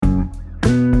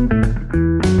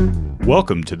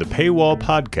Welcome to the Paywall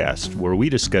Podcast, where we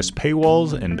discuss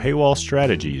paywalls and paywall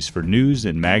strategies for news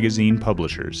and magazine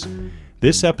publishers.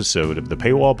 This episode of the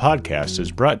Paywall Podcast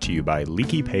is brought to you by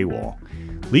Leaky Paywall.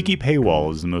 Leaky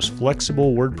Paywall is the most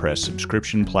flexible WordPress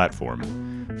subscription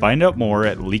platform. Find out more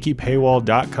at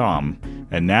leakypaywall.com.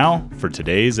 And now for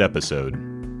today's episode.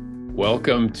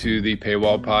 Welcome to the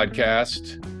Paywall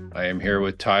Podcast. I am here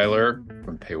with Tyler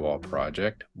from Paywall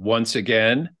Project. Once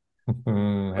again,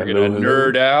 we're going to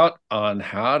nerd out on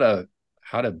how to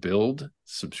build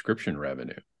subscription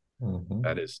revenue. Mm-hmm.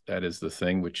 That is the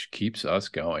thing which keeps us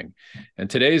going. And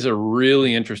today's a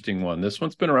really interesting one. This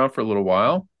one's been around for a little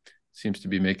while, seems to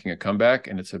be making a comeback,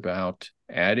 and it's about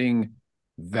adding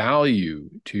value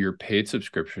to your paid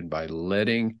subscription by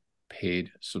letting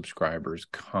paid subscribers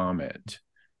comment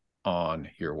on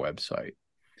your website.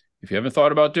 If you haven't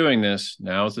thought about doing this,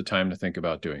 now is the time to think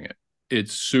about doing it.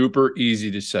 It's super easy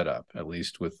to set up, at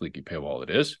least with Leaky Paywall it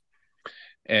is.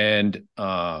 And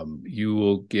you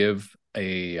will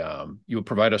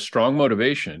provide a strong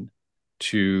motivation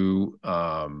to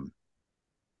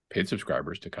paid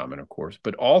subscribers to comment, of course,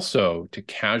 but also to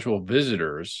casual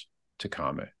visitors to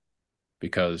comment,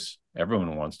 because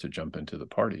everyone wants to jump into the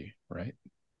party, right?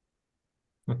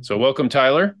 So welcome,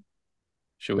 Tyler.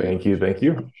 Thank you.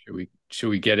 Should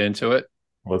we get into it?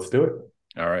 Let's do it.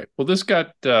 All right. Well, this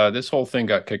whole thing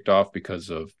got kicked off because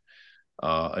of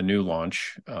a new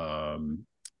launch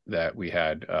that we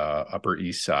had, Upper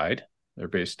East Side. They're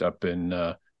based up in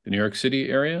the New York City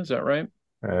area. Is that right?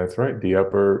 That's right. The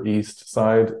Upper East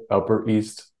Side,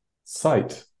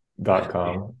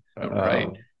 uppereastsite.com. Right.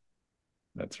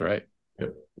 That's right.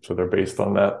 Yep. So they're based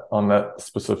on that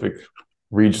specific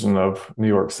region of New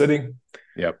York City.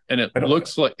 Yep. And it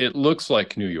looks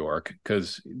like New York,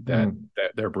 because that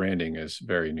their branding is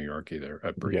very New York, either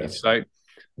Upper East Side.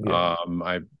 Yeah.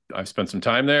 I've spent some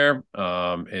time there.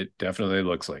 It definitely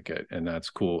looks like it, and that's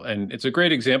cool. And it's a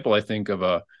great example, I think, of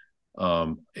a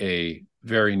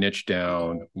very niche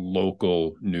down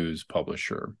local news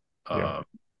publisher.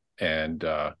 And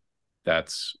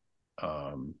that's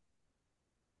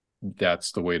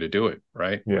the way to do it,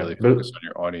 right? Yeah. Really focus on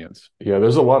your audience. Yeah,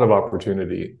 there's a lot of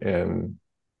opportunity in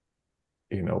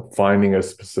finding a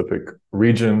specific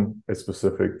region, a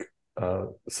specific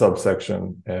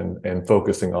subsection, and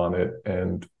focusing on it.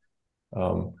 And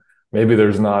maybe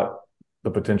there's not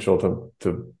the potential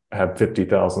to have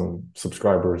 50,000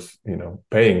 subscribers,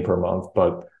 paying per month,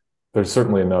 but there's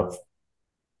certainly enough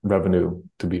revenue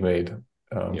to be made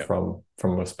from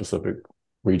a specific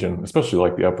region, especially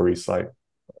like the Upper East Side.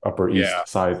 Yeah,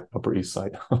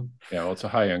 well, it's a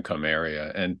high income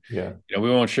area, and we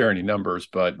won't share any numbers,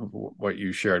 but what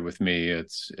you shared with me,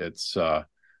 it's they're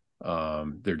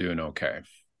doing okay.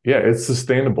 Yeah, it's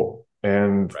sustainable,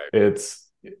 and it's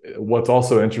what's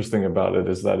also interesting about it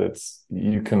is that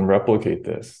you can replicate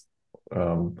this.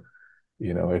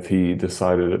 If he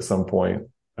decided at some point,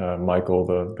 Michael,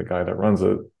 the guy that runs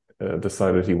it,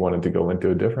 decided he wanted to go into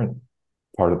a different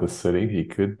part of the city, he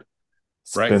could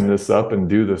spin this up and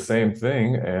do the same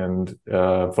thing and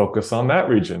focus on that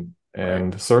region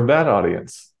and serve that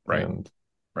audience. Yep.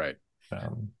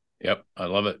 I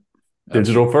love it.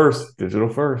 Digital first. Yep.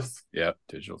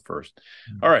 Digital first.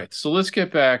 All right. So let's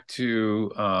get back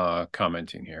to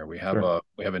commenting here. We have a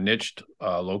niched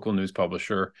local news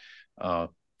publisher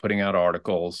putting out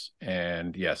articles,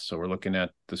 and so we're looking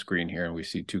at the screen here and we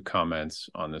see 2 comments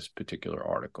on this particular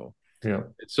article. Yeah.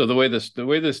 So the way this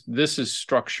is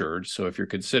structured, so if you're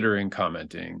considering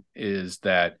commenting, is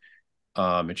that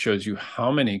it shows you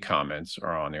how many comments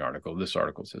are on the article. This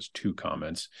article says 2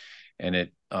 comments, and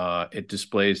it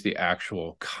displays the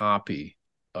actual copy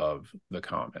of the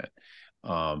comment.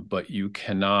 But you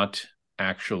cannot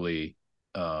actually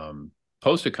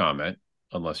post a comment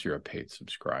unless you're a paid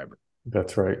subscriber.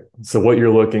 That's right. So what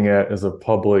you're looking at is a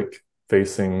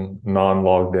public-facing,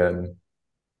 non-logged in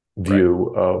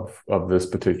view of this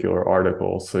particular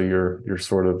article. So you're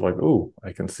sort of like, oh,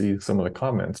 I can see some of the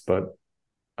comments, but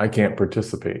I can't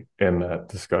participate in that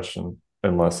discussion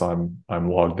unless I'm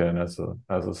logged in as a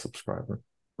subscriber.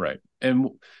 Right. And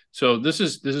so this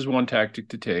is one tactic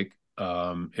to take.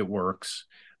 It works.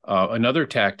 Another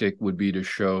tactic would be to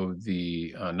show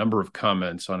the number of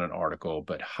comments on an article,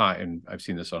 but and I've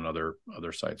seen this on other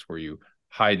sites where you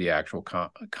hide the actual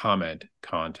comment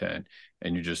content,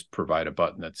 and you just provide a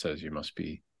button that says you must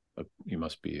be a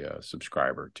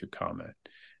subscriber to comment.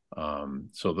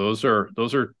 So those are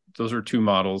 2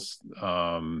 models.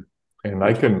 And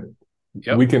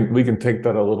we can take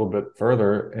that a little bit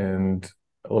further, and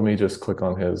let me just click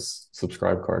on his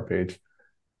subscribe card page.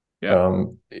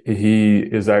 He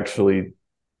is actually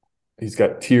he's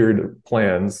got tiered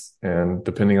plans, and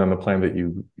depending on the plan that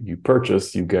you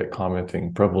purchase, you get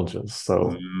commenting privileges.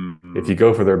 So if you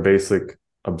go for their basic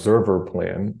observer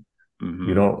plan,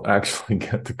 you don't actually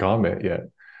get to comment yet.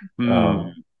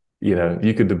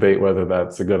 You could debate whether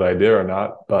that's a good idea or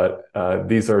not, but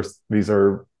these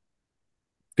are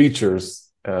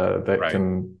features that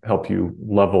can help you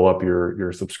level up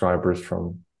your subscribers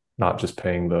from not just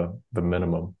paying the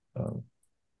minimum.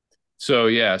 So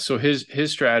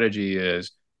his strategy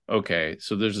is, okay,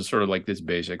 so there's a sort of like this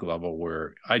basic level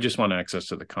where I just want access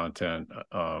to the content,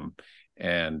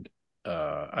 and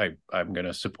I'm going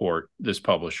to support this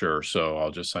publisher, so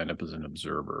I'll just sign up as an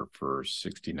observer for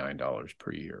 $69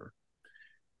 per year.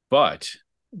 But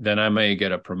then I may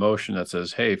get a promotion that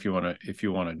says, hey, if you want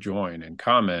to join and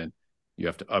comment, you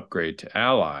have to upgrade to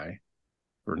Ally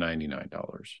for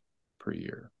 $99 per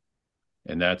year.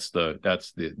 And that's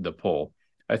the pull.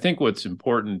 I think what's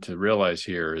important to realize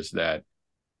here is that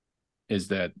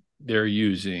they're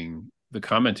using the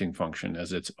commenting function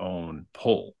as its own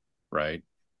pull, right?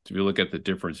 So if you look at the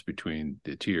difference between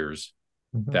the tiers,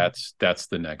 that's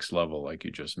the next level, like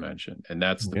you just mentioned, and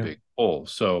that's the big pull.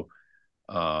 So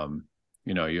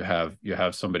you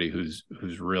have somebody who's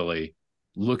really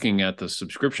looking at the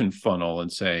subscription funnel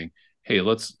and saying, hey,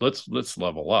 let's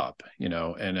level up,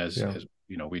 and as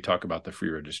we talk about the free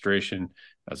registration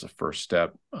as a first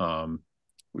step.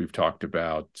 We've talked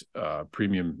about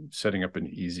setting up an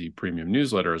easy premium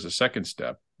newsletter as a second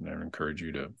step. And I encourage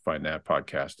you to find that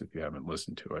podcast if you haven't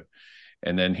listened to it.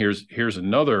 And then here's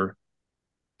another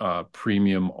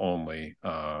premium only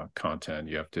content.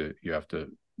 You have to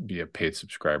be a paid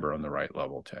subscriber on the right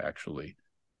level to actually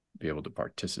be able to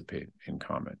participate in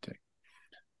commenting.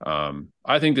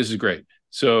 I think this is great.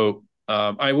 So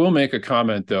I will make a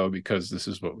comment though, because this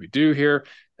is what we do here.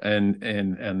 And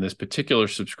this particular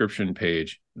subscription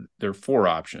page, there are 4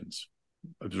 options: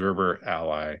 observer,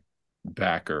 ally,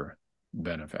 backer,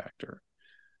 benefactor.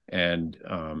 And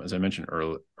as I mentioned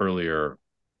earlier,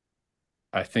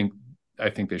 I think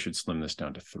they should slim this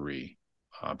down to 3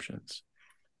 options.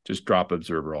 Just drop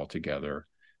observer altogether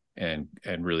and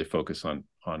really focus on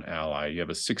ally. You have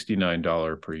a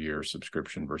 $69 per year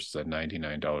subscription versus a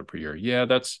 $99 per year. Yeah,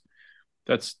 that's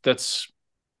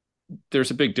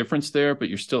there's a big difference there, but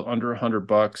you're still under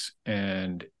 $100,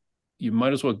 and you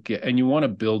might as well and you want to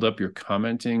build up your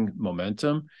commenting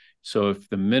momentum. So if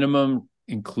the minimum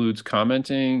includes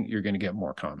commenting, you're going to get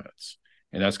more comments,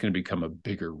 and that's going to become a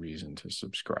bigger reason to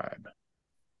subscribe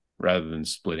rather than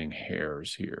splitting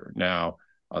hairs here. Now,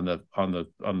 on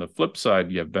the flip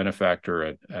side, you have benefactor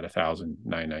at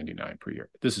 $1,999 per year.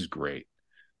 This is great.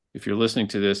 If you're listening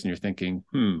to this and you're thinking,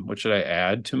 what should I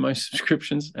add to my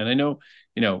subscriptions? And I know,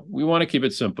 we want to keep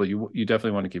it simple. You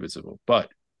definitely want to keep it simple, but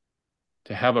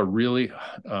to have a really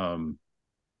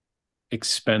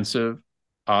expensive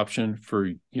option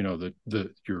for,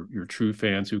 your true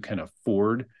fans who can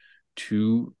afford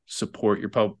to support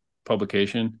your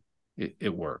publication,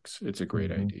 it works. It's a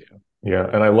great idea. Yeah,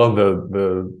 and I love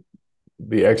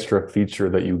the extra feature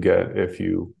that you get if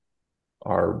you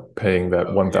are paying that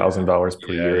 $1,000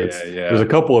 per year. There's a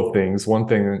couple of things. One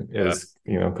thing is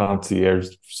concierge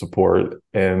support,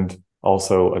 and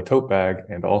also a tote bag,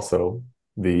 and also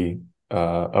the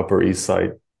Upper East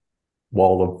Side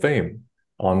Wall of Fame.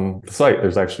 On the site,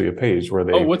 there's actually a page where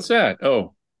they. Oh, what's that?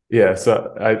 Oh, yeah.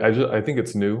 So I think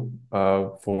it's new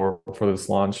for this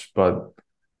launch, but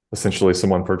essentially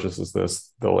someone purchases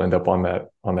this, they'll end up on that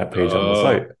page on the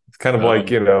site. It's kind of like,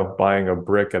 buying a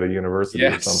brick at a university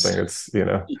or something. It's,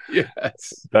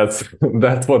 yes, that's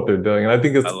what they're doing. And I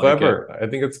think it's clever. I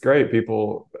think it's great.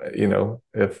 People,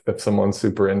 if someone's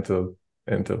super into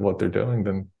what they're doing,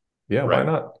 then why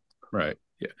not? Right.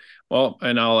 Yeah. Well,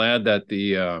 and I'll add that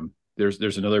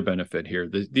there's another benefit here.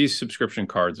 These subscription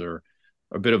cards are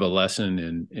a bit of a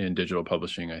lesson in digital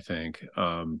publishing, I think.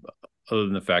 Other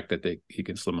than the fact that he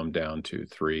can slim them down to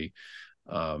 3.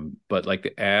 But like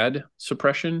the ad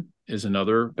suppression is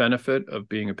another benefit of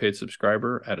being a paid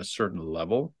subscriber at a certain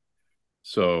level.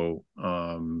 So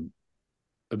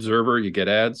Observer, you get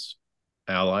ads.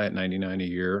 Ally at $99 a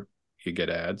year, you get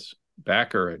ads.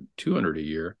 Backer at $200 a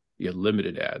year, you get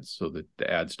limited ads, so that the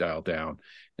ads dial down.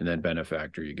 And then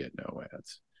Benefactor, you get no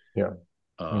ads. Yeah.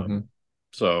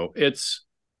 So it's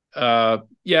I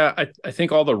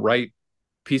think all the right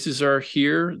pieces are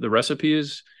here. The recipe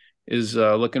is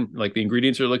looking like the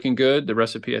ingredients are looking good. The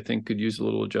recipe, I think, could use a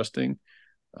little adjusting.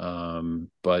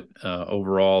 But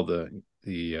overall,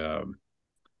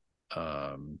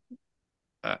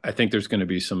 I think there's going to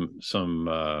be some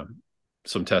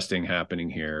testing happening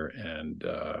here, and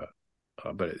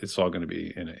but it's all going to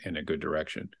be in a good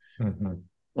direction.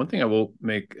 One thing I will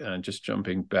make, just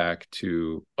jumping back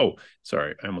to, oh,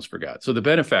 sorry, I almost forgot. So the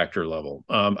benefactor level,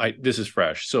 this is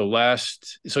fresh. So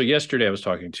yesterday I was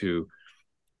talking to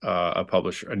a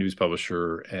news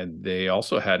publisher, and they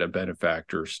also had a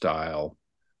benefactor style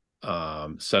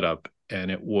set up,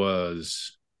 and it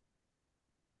was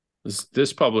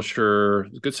this publisher,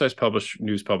 good sized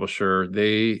news publisher.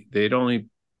 They'd only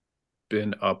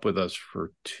been up with us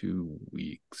for 2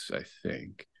 weeks, I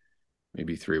think,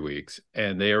 maybe 3 weeks,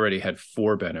 and they already had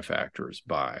 4 benefactors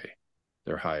by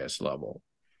their highest level.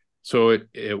 So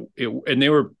and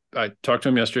I talked to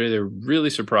them yesterday. They were really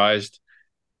surprised,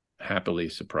 happily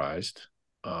surprised,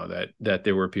 that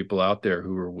there were people out there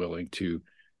who were willing to,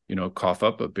 cough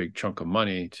up a big chunk of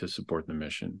money to support the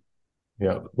mission.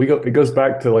 Yeah, it goes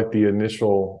back to like the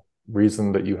initial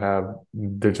reason that you have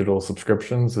digital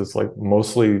subscriptions is like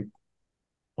mostly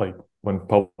like when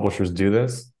publishers do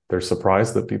this, they're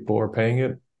surprised that people are paying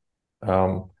it.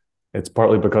 It's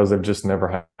partly because they've just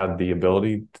never had the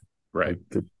ability, right?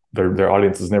 Their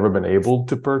audience has never been able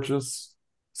to purchase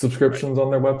subscriptions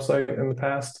on their website in the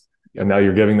past. And now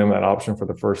you're giving them that option for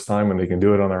the first time, and they can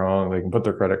do it on their own. They can put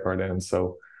their credit card in.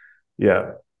 So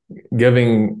yeah,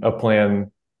 giving a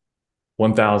plan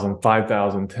 $1,000,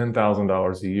 $5,000,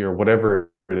 $10,000 a year,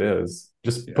 whatever it is,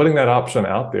 just putting that option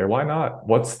out there. Why not?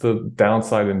 What's the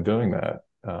downside in doing that?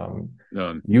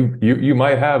 None. You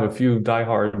might have a few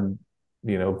diehard,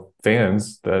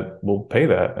 fans that will pay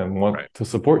that and want to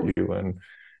support you. And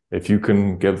if you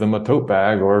can give them a tote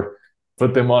bag or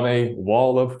put them on a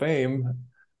wall of fame,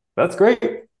 that's great.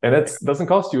 And it doesn't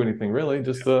cost you anything really,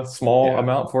 just a small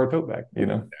amount for a tote bag,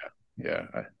 Yeah.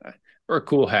 Or a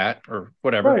cool hat or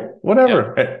whatever. Right.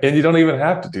 Whatever. Yeah. And you don't even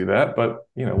have to do that, but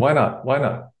why not? Why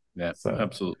not? Yeah, so.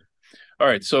 Absolutely. All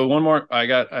right. So one more, I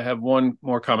have one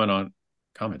more comment on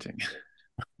commenting.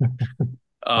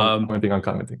 Commenting on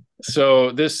commenting.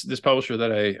 So this publisher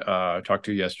that I talked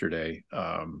to yesterday,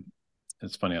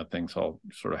 it's funny how things all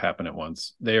sort of happen at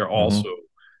once. They are also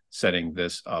setting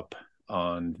this up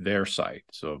on their site.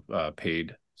 So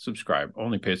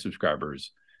only paid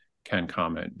subscribers can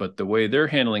comment, but the way they're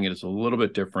handling it is a little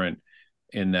bit different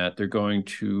in that they're going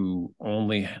to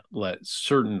only let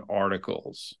certain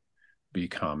articles be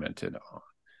commented on.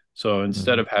 So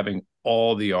instead of having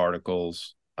all the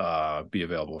articles be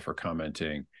available for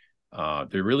commenting,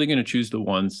 they're really going to choose the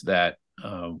ones that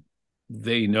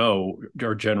they know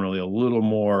are generally a little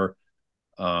more,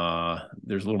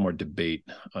 there's a little more debate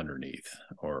underneath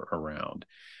or around.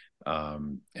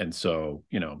 And so,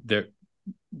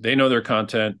 they know their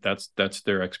content. That's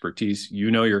their expertise.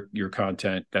 Your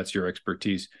content. That's your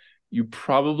expertise. You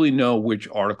probably know which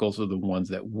articles are the ones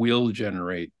that will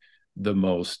generate the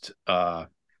most,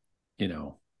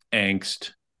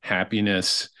 angst,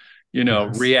 happiness,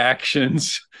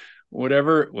 reactions,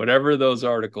 whatever those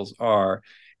articles are,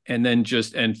 and then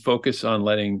focus on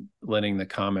letting the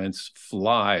comments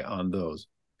fly on those.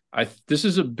 This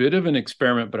is a bit of an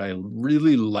experiment, but I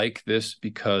really like this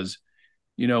because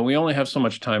we only have so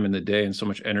much time in the day and so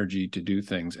much energy to do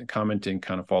things, and commenting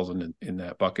kind of falls in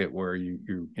that bucket where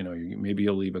maybe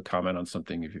you'll leave a comment on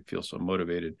something if you feel so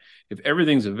motivated. If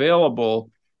everything's available,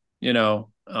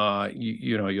 you'll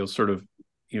sort of,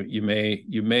 you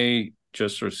may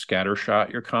just sort of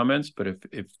scattershot your comments, but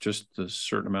if just a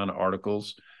certain amount of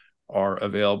articles are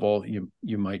available,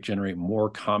 you might generate more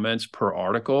comments per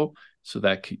article. So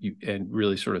that and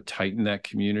really sort of tighten that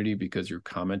community because your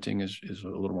commenting is a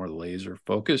little more laser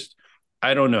focused.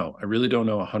 I don't know. I really don't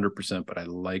know 100%, but I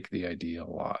like the idea a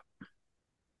lot.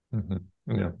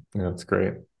 Yeah, it's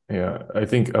great. Yeah, I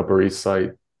think Upper East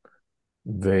site,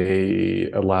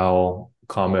 they allow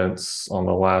comments on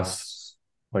the last,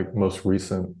 most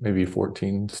recent, maybe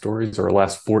 14 stories or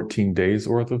last 14 days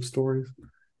worth of stories.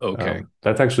 Okay.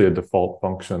 That's actually a default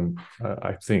function,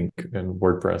 I think, in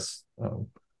WordPress.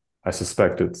 I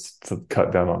suspect it's to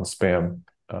cut down on spam.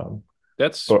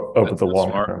 That's over the long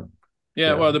smart. term.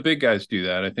 Yeah, well, the big guys do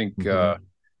that. I think the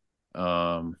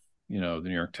New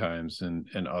York Times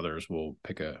and others will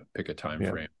pick a time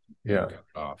frame. Yeah. Cut it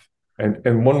off.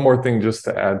 And one more thing, just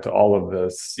to add to all of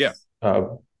this. Yeah.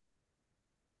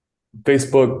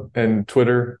 Facebook and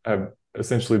Twitter have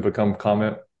essentially become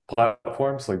comment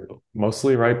platforms,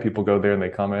 mostly, right? People go there and they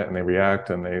comment and they react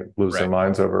and they lose their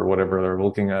minds over whatever they're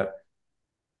looking at.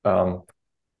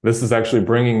 This is actually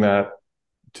bringing that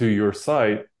to your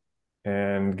site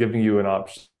and giving you an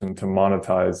option to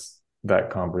monetize that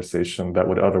conversation that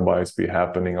would otherwise be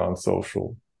happening on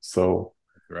social. So,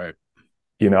 right.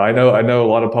 I know a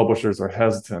lot of publishers are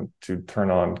hesitant to turn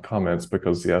on comments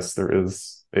because yes,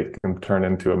 it can turn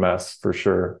into a mess for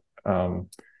sure.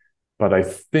 But I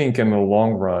think in the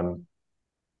long run,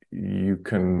 you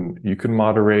can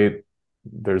moderate.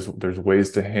 There's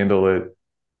ways to handle it.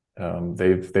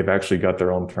 They've actually got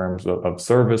their own terms of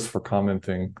service for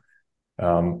commenting.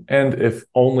 And if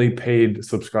only paid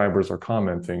subscribers are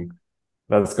commenting,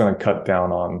 that's going to cut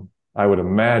down on, I would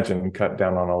imagine, a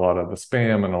lot of the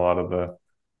spam and a lot of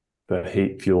the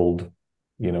hate-fueled,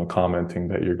 commenting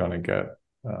that you're going to get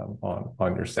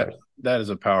on your site. That is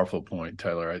a powerful point,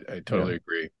 Tyler. I totally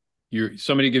agree.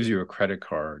 Somebody gives you a credit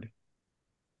card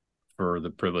for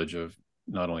the privilege of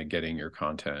not only getting your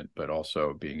content, but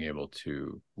also being able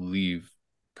to leave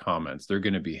comments. They're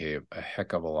going to behave a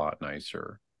heck of a lot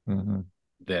nicer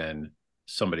than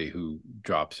somebody who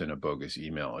drops in a bogus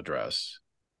email address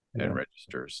and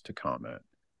registers to comment.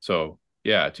 So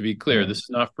yeah, to be clear, this is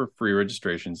not for free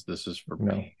registrations. This is for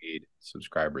paid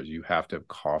subscribers. You have to have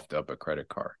coughed up a credit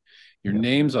card. Your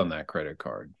name's on that credit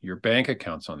card. Your bank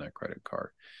account's on that credit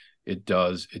card. It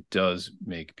does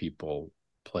make people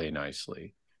play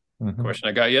nicely. Question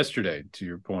I got yesterday, to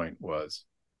your point, was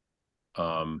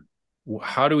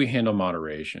how do we handle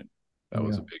moderation? That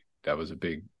was a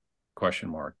big question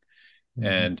mark.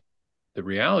 And the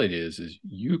reality is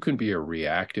you can be a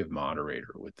reactive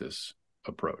moderator with this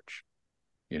approach.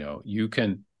 You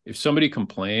can, if somebody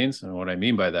complains, and what I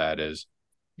mean by that is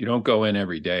you don't go in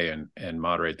every day and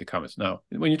moderate the comments. Now,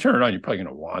 when you turn it on, you're probably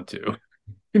going to want to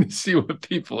see what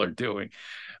people are doing.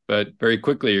 But very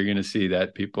quickly, you're going to see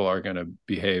that people are going to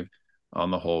behave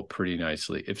on the whole pretty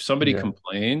nicely. If somebody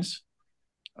complains,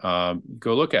 go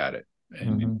look at it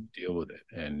and deal with it.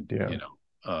 And,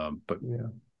 but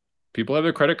people have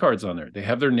their credit cards on there. They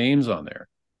have their names on there.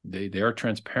 They are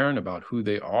transparent about who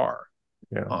they are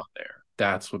on there.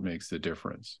 That's what makes the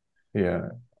difference. Yeah.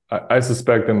 I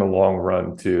suspect in the long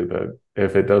run, too, that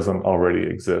if it doesn't already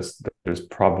exist, there's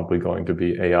probably going to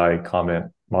be AI comment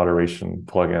moderation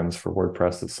plugins for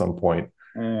WordPress at some point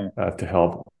to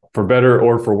help, for better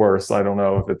or for worse. I don't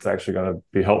know if it's actually going to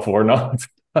be helpful or not.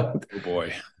 Oh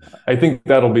boy. I think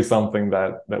that'll be something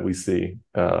that we see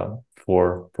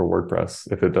for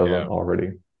WordPress if it doesn't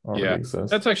already exist.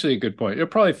 That's actually a good point. It'll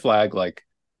probably flag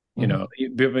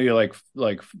maybe like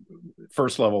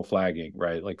first level flagging,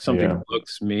 right? Like something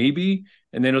looks maybe,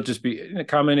 and then it'll just be, the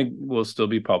commenting will still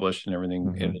be published and everything,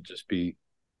 and it'll just be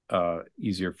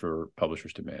easier for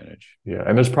publishers to manage. Yeah,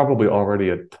 and there's probably already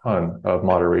a ton of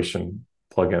moderation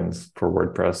plugins for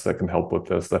WordPress that can help with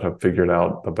this, that have figured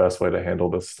out the best way to handle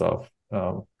this stuff.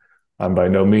 I'm by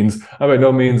no means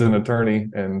an attorney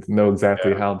and know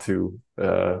exactly how to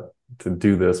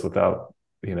do this without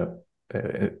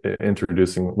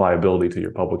introducing liability to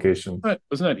your publication.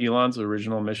 Wasn't that Elon's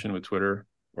original mission with Twitter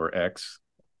or X,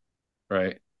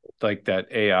 right? Like that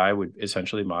AI would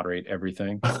essentially moderate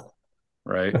everything,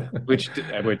 right? which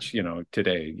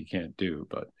today you can't do,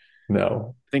 but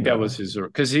no, I think that was his,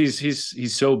 because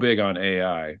he's so big on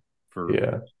AI for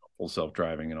full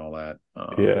self-driving and all that.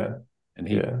 And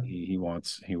he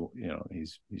wants,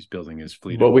 he's building his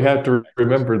fleet. But we have to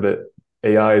remember that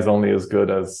AI is only as good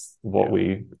as what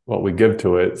we give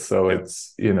to it. So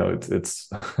it's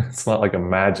it's not like a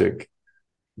magic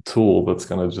tool that's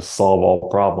going to just solve all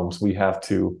problems. We have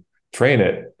to train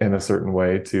it in a certain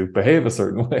way to behave a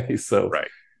certain way. So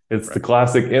it's the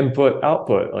classic input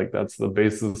output. Like that's the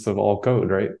basis of all code,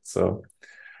 right? So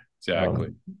exactly.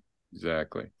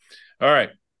 All right.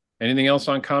 Anything else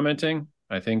on commenting?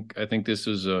 I think this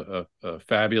is a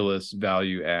fabulous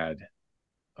value add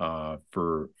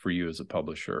for you as a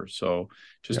publisher. So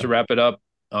just to wrap it up,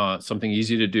 something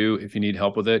easy to do. If you need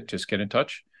help with it, just get in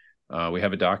touch. We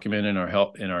have a document in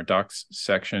our docs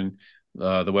section.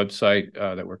 The website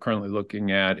that we're currently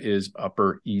looking at is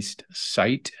Upper East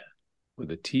Site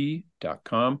with a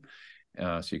T.com.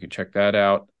 So you can check that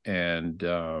out, and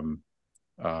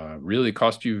really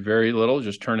cost you very little.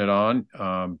 Just turn it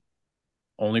on.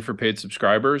 Only for paid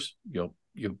subscribers.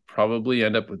 You'll probably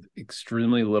end up with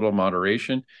extremely little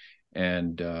moderation,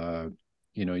 and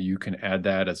you can add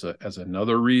that as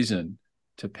another reason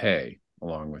to pay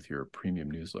along with your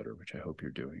premium newsletter, which I hope you're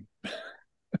doing.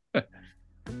 All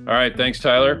right, thanks,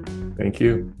 Tyler. Thank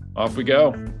you. Off we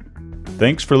go.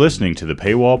 Thanks for listening to the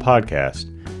Paywall Podcast.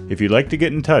 If you'd like to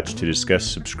get in touch to discuss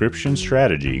subscription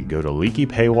strategy, go to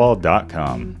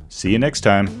leakypaywall.com. See you next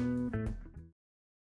time.